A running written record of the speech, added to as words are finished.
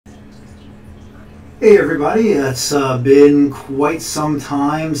Hey everybody, it's been quite some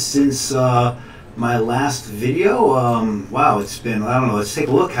time since my last video. Wow, it's been, I don't know, let's take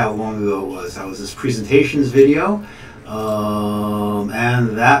a look how long ago it was. That was this presentations video,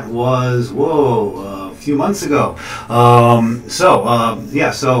 and that was, a few months ago.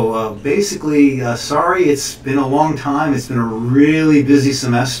 Basically, sorry, it's been a long time. It's been a really busy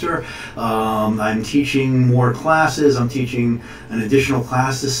semester. I'm teaching more classes. I'm teaching an additional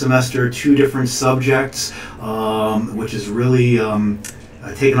class this semester, 2 different subjects, which is really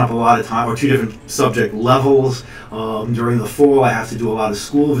taken up a lot of time, or 2 different subject levels. During the fall, I have to do a lot of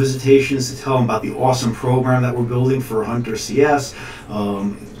school visitations to tell them about the awesome program that we're building for Hunter CS.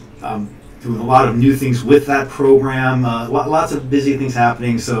 I'm doing a lot of new things with that program, lots of busy things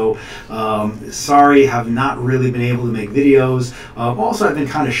happening, so sorry, have not really been able to make videos. Also, I've been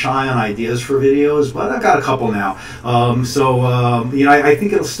kind of shy on ideas for videos, but I've got a couple now. I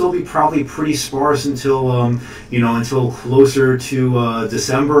think it'll still be probably pretty sparse until, until closer to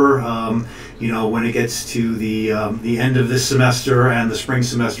December. When it gets to the end of this semester and the spring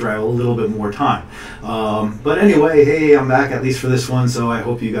semester, I have a little bit more time. But anyway, hey, I'm back at least for this one, so I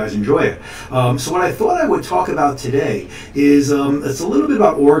hope you guys enjoy it. So what I thought I would talk about today is it's a little bit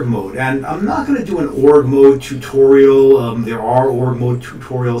about org mode, and I'm not going to do an org mode tutorial. There are org mode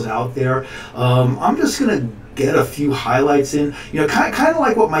tutorials out there. I'm just going to get a few highlights in, kind of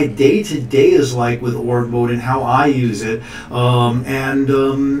like what my day-to-day is like with org mode and how I use it. I'm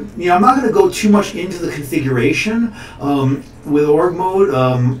not going to go too much into the configuration with org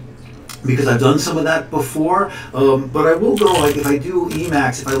mode, because I've done some of that before, but I will go, like if I do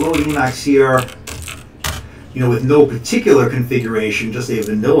Emacs, if I load Emacs here, with no particular configuration, just a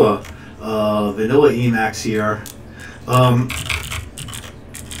vanilla Emacs here,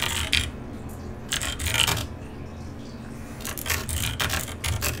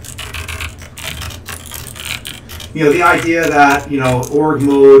 the idea that, org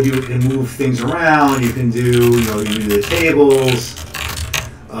mode, you can move things around, you can do, you do the tables,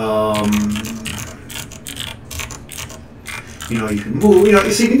 you can move,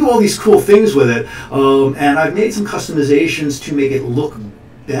 so you can do all these cool things with it. And I've made some customizations to make it look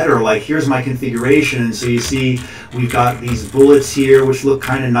better. Like here's my configuration, and so you see we've got these bullets here which look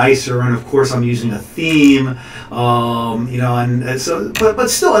kind of nicer, and of course I'm using a theme, and so but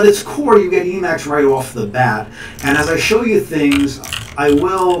still at its core you get Emacs right off the bat. And as I show you things, I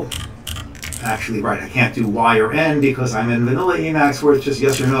will actually, right, I can't do Y or N because I'm in vanilla Emacs where it's just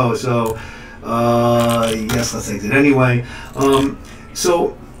yes or no, so yes, let's exit anyway.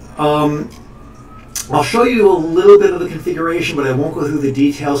 I'll show you a little bit of the configuration, but I won't go through the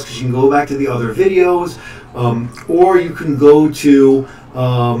details because you can go back to the other videos, or you can go to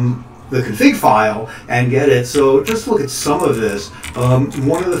the config file and get it. So just look at some of this.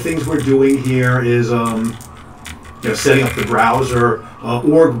 One of the things we're doing here is setting up the browser,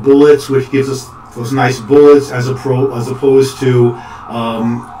 org bullets, which gives us those nice bullets as opposed to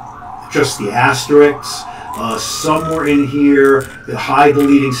just the asterisks. Somewhere in here, hide the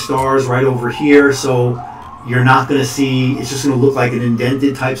leading stars right over here, so you're not going to see, it's just going to look like an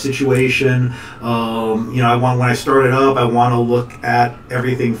indented type situation. When I start it up, I want to look at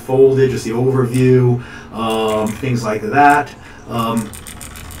everything folded, just the overview, things like that.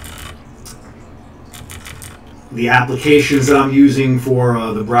 The applications that I'm using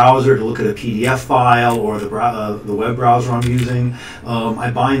for the browser to look at a PDF file, or the web browser I'm using.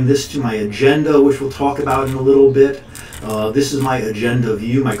 I bind this to my agenda, which we'll talk about in a little bit. This is my agenda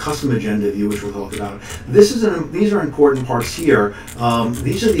view, my custom agenda view, which we'll talk about. These are important parts here.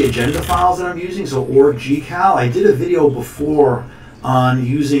 These are the agenda files that I'm using, so org gcal. I did a video before on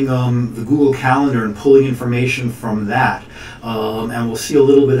using the Google Calendar and pulling information from that. And we'll see a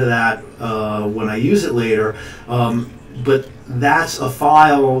little bit of that when I use it later. But that's a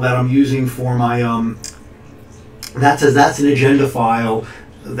file that I'm using for my, that's an agenda file.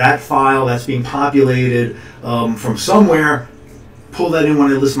 That file that's being populated from somewhere, pull that in when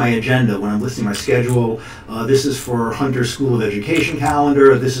I list my agenda, when I'm listing my schedule. This is for Hunter School of Education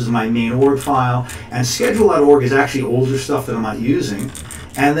calendar. This is my main org file. And schedule.org is actually older stuff that I'm not using.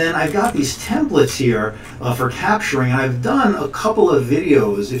 And then I've got these templates here for capturing, and I've done a couple of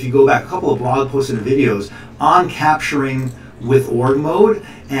videos, if you go back, a couple of blog posts and videos on capturing with org mode.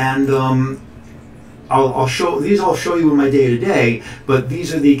 And I'll show you in my day-to-day, but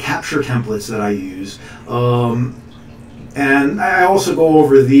these are the capture templates that I use. And I also go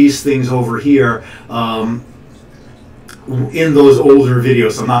over these things over here in those older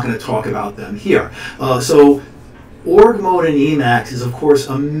videos, so I'm not going to talk about them here. So Org mode in Emacs is, of course,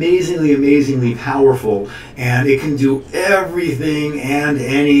 amazingly, amazingly powerful, and it can do everything and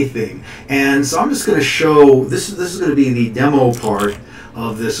anything. And so I'm just going to show, this is going to be the demo part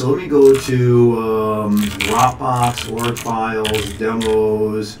of this. So let me go to Dropbox, org files,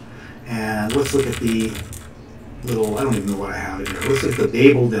 demos, and let's look at the little, I don't even know what I have in here. Let's look at the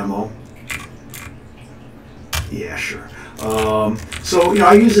Babel demo. Yeah, sure. So,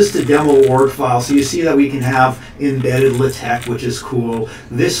 I use this to demo org files. So you see that we can have embedded LaTeX, which is cool.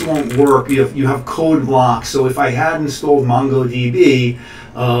 This won't work. You have code blocks. So if I had installed MongoDB,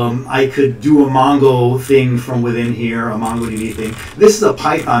 I could do a Mongo thing from within here, a MongoDB thing. This is a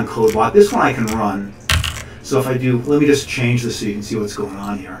Python code block. This one I can run. So if I do, let me just change this so you can see what's going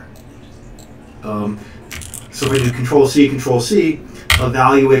on here. So if I do Control-C,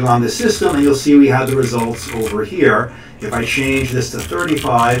 evaluate it on the system, and you'll see we have the results over here. If I change this to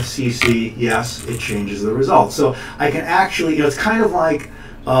 35 cc, yes, it changes the results. So I can actually, it's kind of like,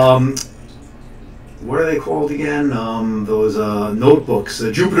 what are they called again? Those notebooks,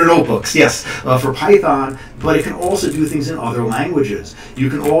 Jupyter notebooks, yes, for Python, but it can also do things in other languages. You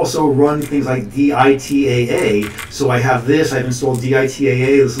can also run things like DITAA. So I have this, I've installed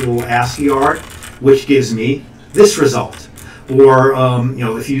DITAA, this little ASCII art, which gives me this result. Or,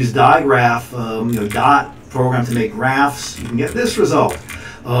 if you use digraph, dot program to make graphs, you can get this result.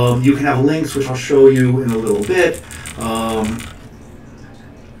 You can have links, which I'll show you in a little bit.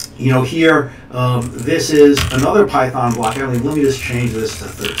 Here, this is another Python block. Let me just change this to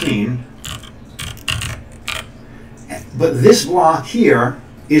 13. But this block here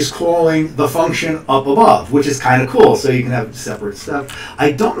is calling the function up above, which is kind of cool. So you can have separate stuff.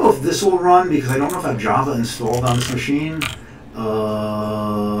 I don't know if this will run because I don't know if I have Java installed on this machine.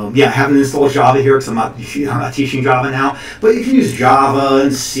 Yeah, I haven't installed Java here because I'm not teaching Java now. But you can use Java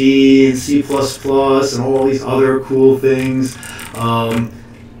and C and C++ and all these other cool things.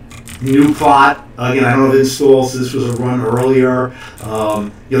 NewPlot, again, I don't have it installed, so this was a run earlier.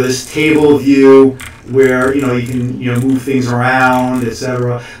 This table view where you can move things around,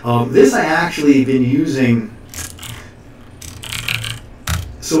 etc. This I actually been using.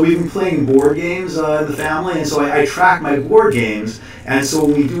 So we've been playing board games in the family, and so I track my board games. And so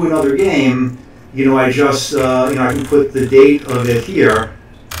when we do another game, I just I can put the date of it here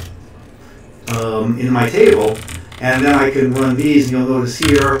in my table, and then I can run these. And you'll notice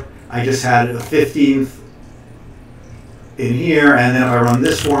here I just had a 15th in here, and then if I run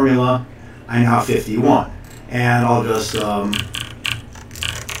this formula, I now have 51. And I'll just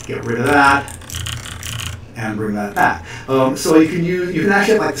get rid of that and bring that back. So you can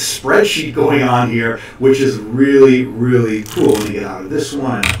actually have like the spreadsheet going on here, which is really, really cool. Let me get out of this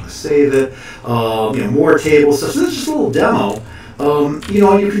one. I'm going to save it. More table stuff. So this is just a little demo. And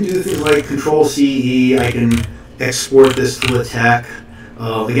you can do things like Control-C, I can export this to LaTeX.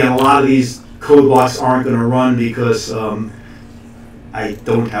 Again, a lot of these code blocks aren't going to run because I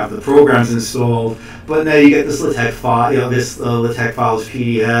don't have the programs installed. But now you get this LaTeX file, this LaTeX file is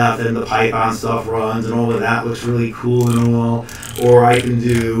PDF, and the Python stuff runs, and all of that looks really cool and all. Or I can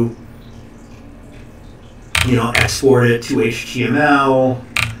do, export it to HTML.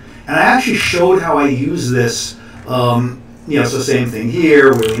 And I actually showed how I use this. So same thing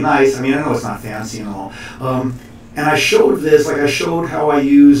here, really nice. I mean, I know it's not fancy and all. And I showed this, I showed how I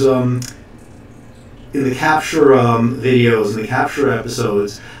use in the capture videos, in the capture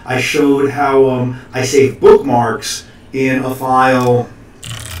episodes, I showed how I save bookmarks in a file.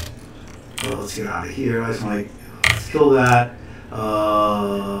 Well, let's get out of here. I just want to kill that.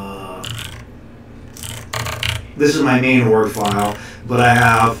 This is my main org file, but I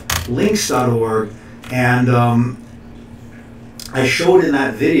have links.org, and I showed in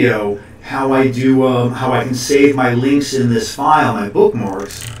that video how I do how I can save my links in this file, my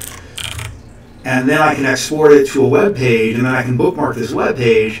bookmarks. And then I can export it to a web page, and then I can bookmark this web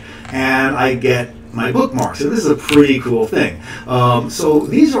page, and I get my bookmarks. And this is a pretty cool thing. So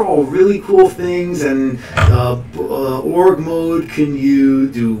these are all really cool things, and org mode can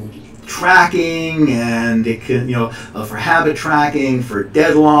do tracking, and it can, for habit tracking, for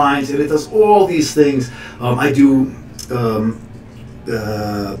deadlines, and it does all these things. I do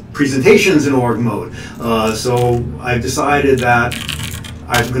presentations in org mode. So I've decided that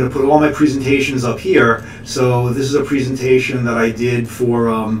I'm going to put all my presentations up here. So this is a presentation that I did for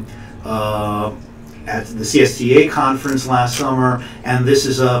at the CSTA conference last summer, and this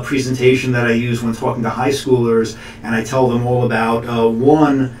is a presentation that I use when talking to high schoolers, and I tell them all about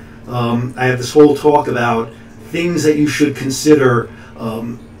I have this whole talk about things that you should consider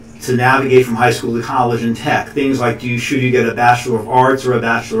to navigate from high school to college and tech. Things like should you get a Bachelor of Arts or a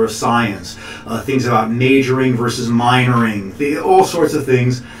Bachelor of Science? Things about majoring versus minoring, all sorts of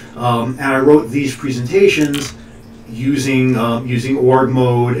things. And I wrote these presentations using org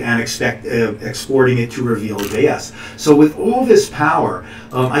mode and exporting it to Reveal.js. So with all this power,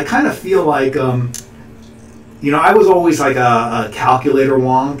 I kind of feel like I was always like a calculator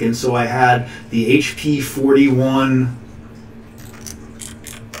wonk, and so I had the HP 41.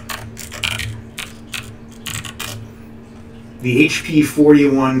 The HP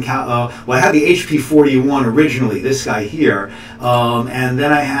 41, well, I had the HP 41 originally, this guy here, and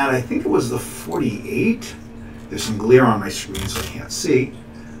then I had, I think it was the 48. There's some glare on my screen, so I can't see.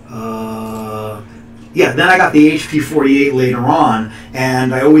 Yeah, then I got the HP 48 later on,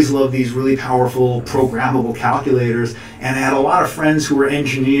 and I always loved these really powerful programmable calculators, and I had a lot of friends who were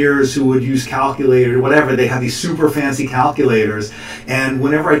engineers who would use calculators, whatever. They had these super fancy calculators, and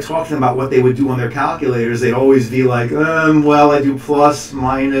whenever I talked to them about what they would do on their calculators, they'd always be like, well, I do plus,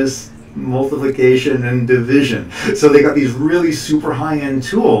 minus, multiplication, and division. So they got these really super high-end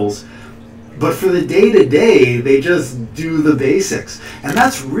tools. But for the day-to-day, they just do the basics, and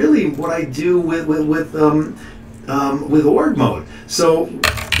that's really what I do with org mode. So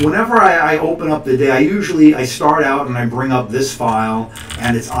whenever I open up the day, I start out and I bring up this file,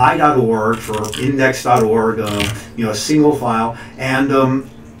 and it's i.org for index.org, a single file, and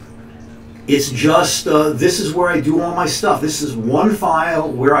it's just this is where I do all my stuff. This is one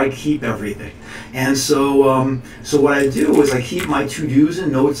file where I keep everything. And so, so what I do is I keep my to-dos and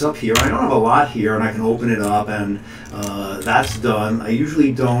notes up here. I don't have a lot here, and I can open it up, and that's done. I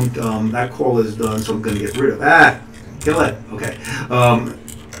usually don't, that call is done, so I'm going to get rid of that. Kill it. Okay.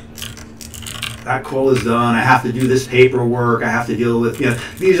 That call is done. I have to do this paperwork. I have to deal with,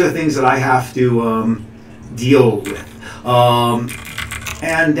 these are things that I have to deal with.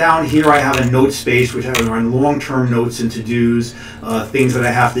 And down here I have a note space, which I run long-term notes and to-dos, things that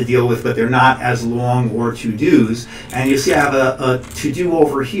I have to deal with, but they're not as long or to-dos. And you see I have a to-do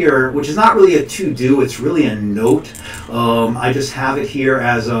over here, which is not really a to-do, it's really a note. I just have it here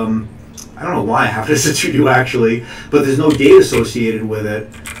as, I don't know why I have it as a to-do actually, but there's no date associated with it.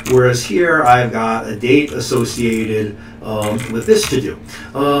 Whereas here I've got a date associated with this to-do.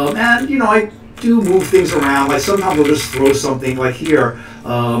 And, I do move things around. Like sometimes I'll just throw something like here.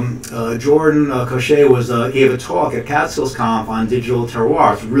 Jordan Cochet gave a talk at CADskillsConf on digital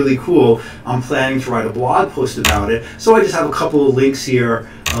terroir. It's really cool. I'm planning to write a blog post about it. So I just have a couple of links here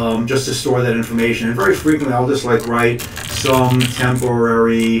just to store that information. And very frequently I'll just like write some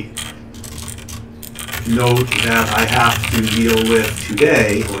temporary note that I have to deal with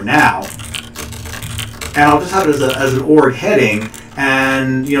today or now. And I'll just have it as an org heading.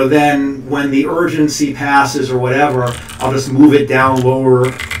 And then when the urgency passes or whatever, I'll just move it down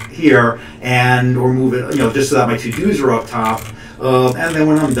lower here or move it, just so that my to-dos are up top. And then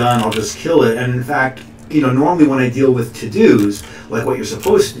when I'm done, I'll just kill it. And in fact, normally when I deal with to-dos, like what you're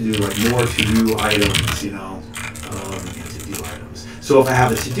supposed to do, like more to-do items, to-do items. So if I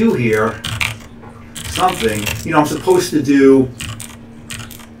have a to-do here, something, I'm supposed to do,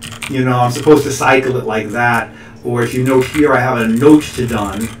 I'm supposed to cycle it like that. Or if you note here, I have a note to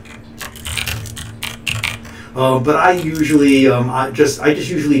done. But I usually, I just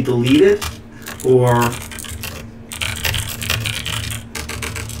usually delete it, or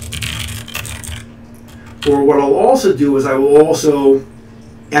what I'll also do is I will also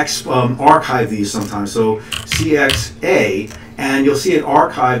archive these sometimes. So CXA, and you'll see it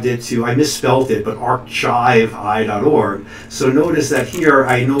archived it to, I misspelled it, but archive.org. So notice that here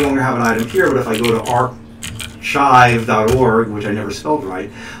I no longer have an item here, but if I go to archive.org, which I never spelled right,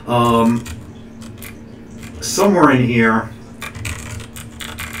 somewhere in here,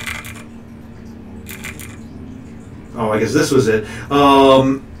 I guess this was it,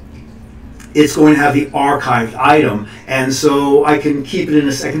 it's going to have the archived item, and so I can keep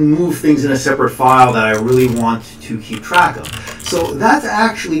it I can move things in a separate file that I really want to keep track of. So that's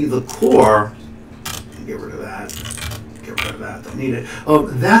actually the core. Get rid of that. Don't need it.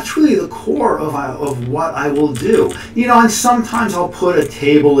 That's really the core of what I will do. And sometimes I'll put a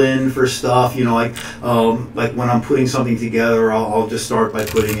table in for stuff. Like when I'm putting something together, I'll just start by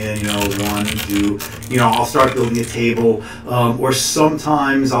putting in 1, 2. I'll start building a table. Or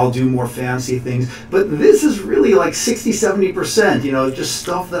sometimes I'll do more fancy things. But this is really like 60-70%. Just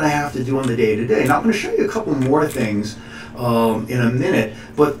stuff that I have to do on the day-to-day. Now I'm going to show you a couple more things in a minute.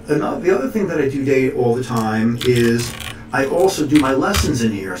 But the other thing that I do all the time is I also do my lessons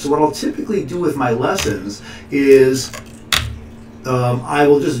in here. So what I'll typically do with my lessons is I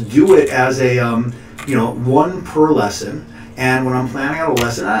will just do it as a, one per lesson. And when I'm planning out a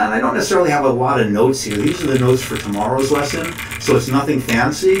lesson, and I don't necessarily have a lot of notes here. These are the notes for tomorrow's lesson, so it's nothing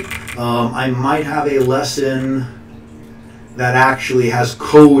fancy. I might have a lesson that actually has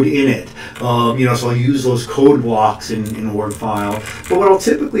code in it. So I'll use those code blocks in a Word file. But what I'll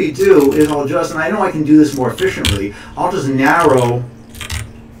typically do is I'll just, and I know I can do this more efficiently, I'll just narrow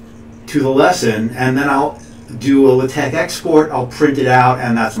to the lesson, and then I'll do a LaTeX export, I'll print it out,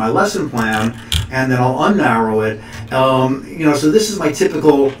 and that's my lesson plan, and then I'll unnarrow it. So this is my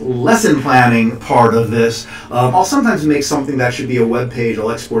typical lesson planning part of this. I'll sometimes make something that should be a web page,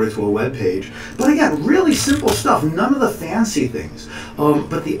 I'll export it to a web page. But again, really simple stuff, none of the fancy things.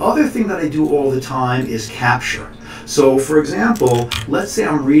 But the other thing that I do all the time is capture. So for example, let's say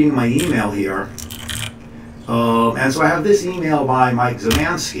I'm reading my email here. And so I have this email by Mike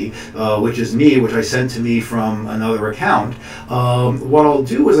Zamansky, which is me, which I sent to me from another account. What I'll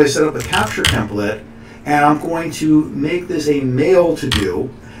do is I set up a capture template, and I'm going to make this a mail to do,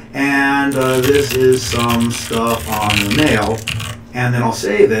 and this is some stuff on the mail, and then I'll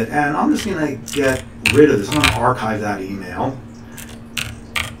save it, and I'm just going to get rid of this. I'm going to archive that email,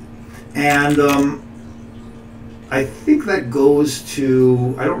 and I think that goes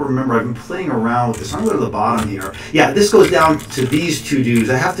to, I don't remember, I've been playing around with this. I'm going to go to the bottom here. Yeah, this goes down to these to-dos.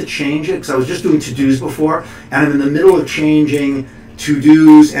 I have to change it because I was just doing to-dos before, and I'm in the middle of changing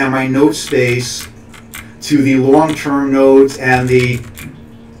to-dos and my note space to the long-term notes and the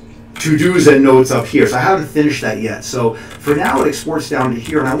to-dos and notes up here. So I haven't finished that yet. So for now it exports down to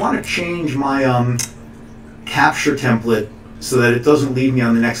here, and I want to change my capture template so that it doesn't leave me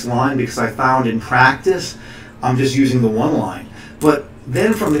on the next line, because I found in practice I'm just using the one line. But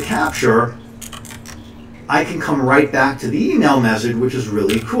then from the capture, I can come right back to the email message, which is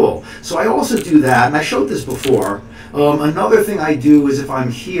really cool. So I also do that, and I showed this before. Another thing I do is if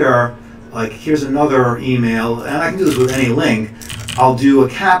I'm here, like here's another email, and I can do this with any link, I'll do a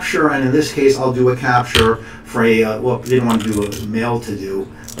capture, and in this case I'll do a capture for a, well, I didn't want to do a mail to do.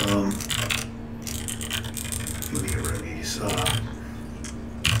 Let me get rid of these.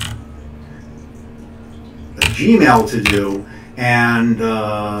 A Gmail to do, and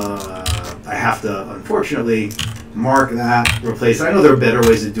I have to unfortunately mark that, replace it. I know there are better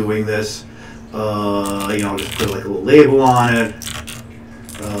ways of doing this. Just put like a little label on it.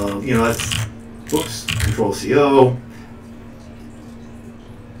 That's, whoops, Control-CO.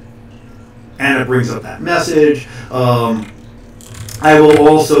 And it brings up that message. I will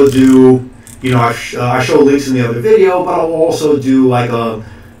also do, I show links in the other video, but I'll also do like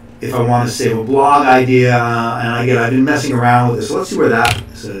if I want to save a blog idea, and again, I've been messing around with this. So let's see where that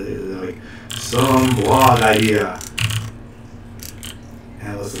is. Like some blog idea.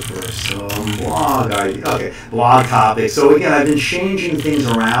 And let's look for some blog idea. Okay, blog topic. So again, I've been changing things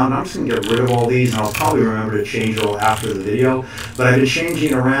around. I'm just going to get rid of all these, and I'll probably remember to change it all after the video. But I've been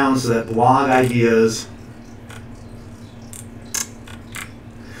changing around so that blog ideas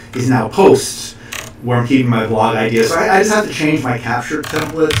is now posts, where I'm keeping my blog ideas. So I just have to change my capture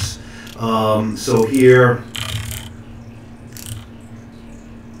templates. So here,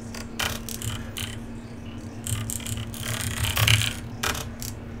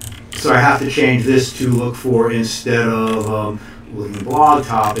 so I have to change this to look for, instead of looking at blog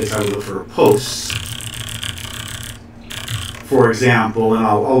topics, I would look for posts, for example, and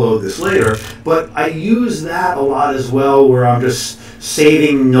I'll load this later. But I use that a lot as well, where I'm just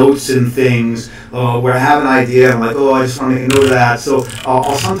saving notes and things, where I have an idea, and I'm like, oh, I just want to make a note of that. So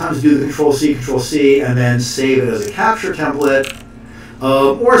I'll sometimes do the Control-C, and then save it as a capture template.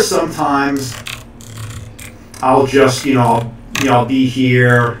 Or sometimes I'll just, I'll be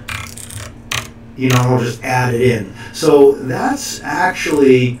here, I'll just add it in. So that's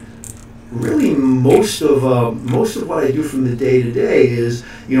actually really most of what I do from the day to day is,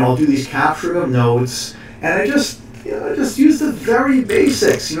 I'll do these capturing of notes, and I just use the very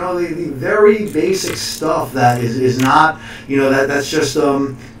basics, the very basic stuff that is not, that's just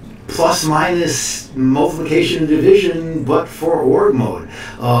plus minus multiplication and division, but for org mode.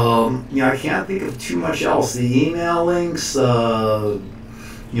 I can't think of too much else. The email links, the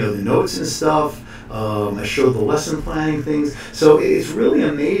notes and stuff. I showed the lesson planning things. So it's really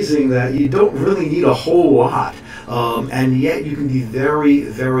amazing that you don't really need a whole lot, and yet you can be very,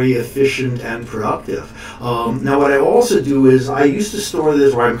 very efficient and productive. Now what I also do is I used to store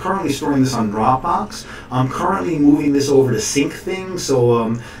this, or I'm currently storing this on Dropbox. I'm currently moving this over to SyncThing.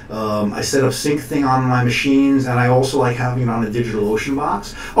 So I set up SyncThing on my machines, and I also like having it on a DigitalOcean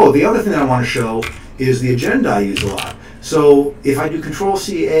box. Oh, the other thing that I want to show is the agenda I use a lot. So if I do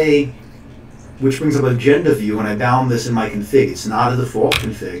Control-C-A, which brings up agenda view, and I bound this in my config. It's not a default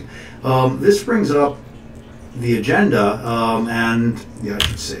config. This brings up the agenda, and yeah, I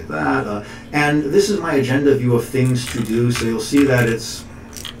should say that. And this is my agenda view of things to do. So you'll see that it's,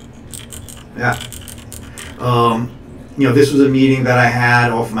 yeah. You know, this was a meeting that I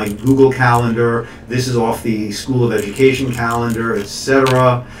had off my Google Calendar. This is off the School of Education calendar,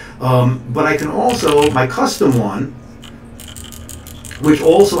 etc. But I can also, my custom one, which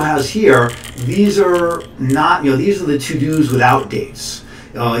also has here, these are not, you know, these are the to-dos without dates.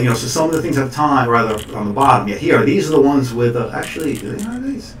 You know, so some of the things have time, rather on the bottom. Yeah, here, these are the ones with, actually, do they have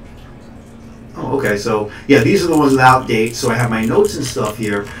these? Oh, okay, so, yeah, these are the ones without dates, so I have my notes and stuff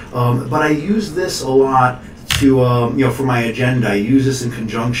here. But I use this a lot to, you know, for my agenda. I use this in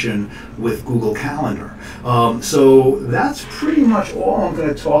conjunction with Google Calendar. So that's pretty much all I'm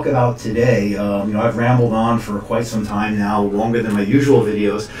going to talk about today. You know, I've rambled on for quite some time now, longer than my usual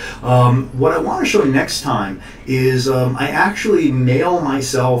videos. What I want to show next time is I actually mail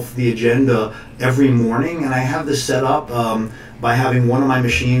myself the agenda every morning, and I have this set up by having one of my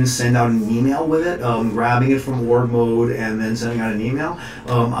machines send out an email with it, grabbing it from org mode and then sending out an email.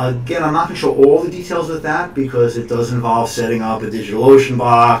 Again, I'm not going to show all the details of that because it does involve setting up a DigitalOcean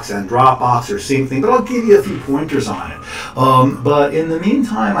box and Dropbox or Sync thing, but I'll give you a few pointers on it. But in the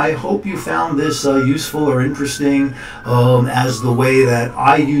meantime, I hope you found this useful or interesting as the way that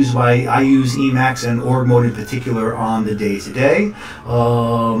I use Emacs and org mode in particular on the day-to-day.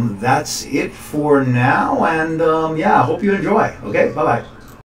 That's it for now, and yeah, I hope you enjoy. Okay, bye-bye.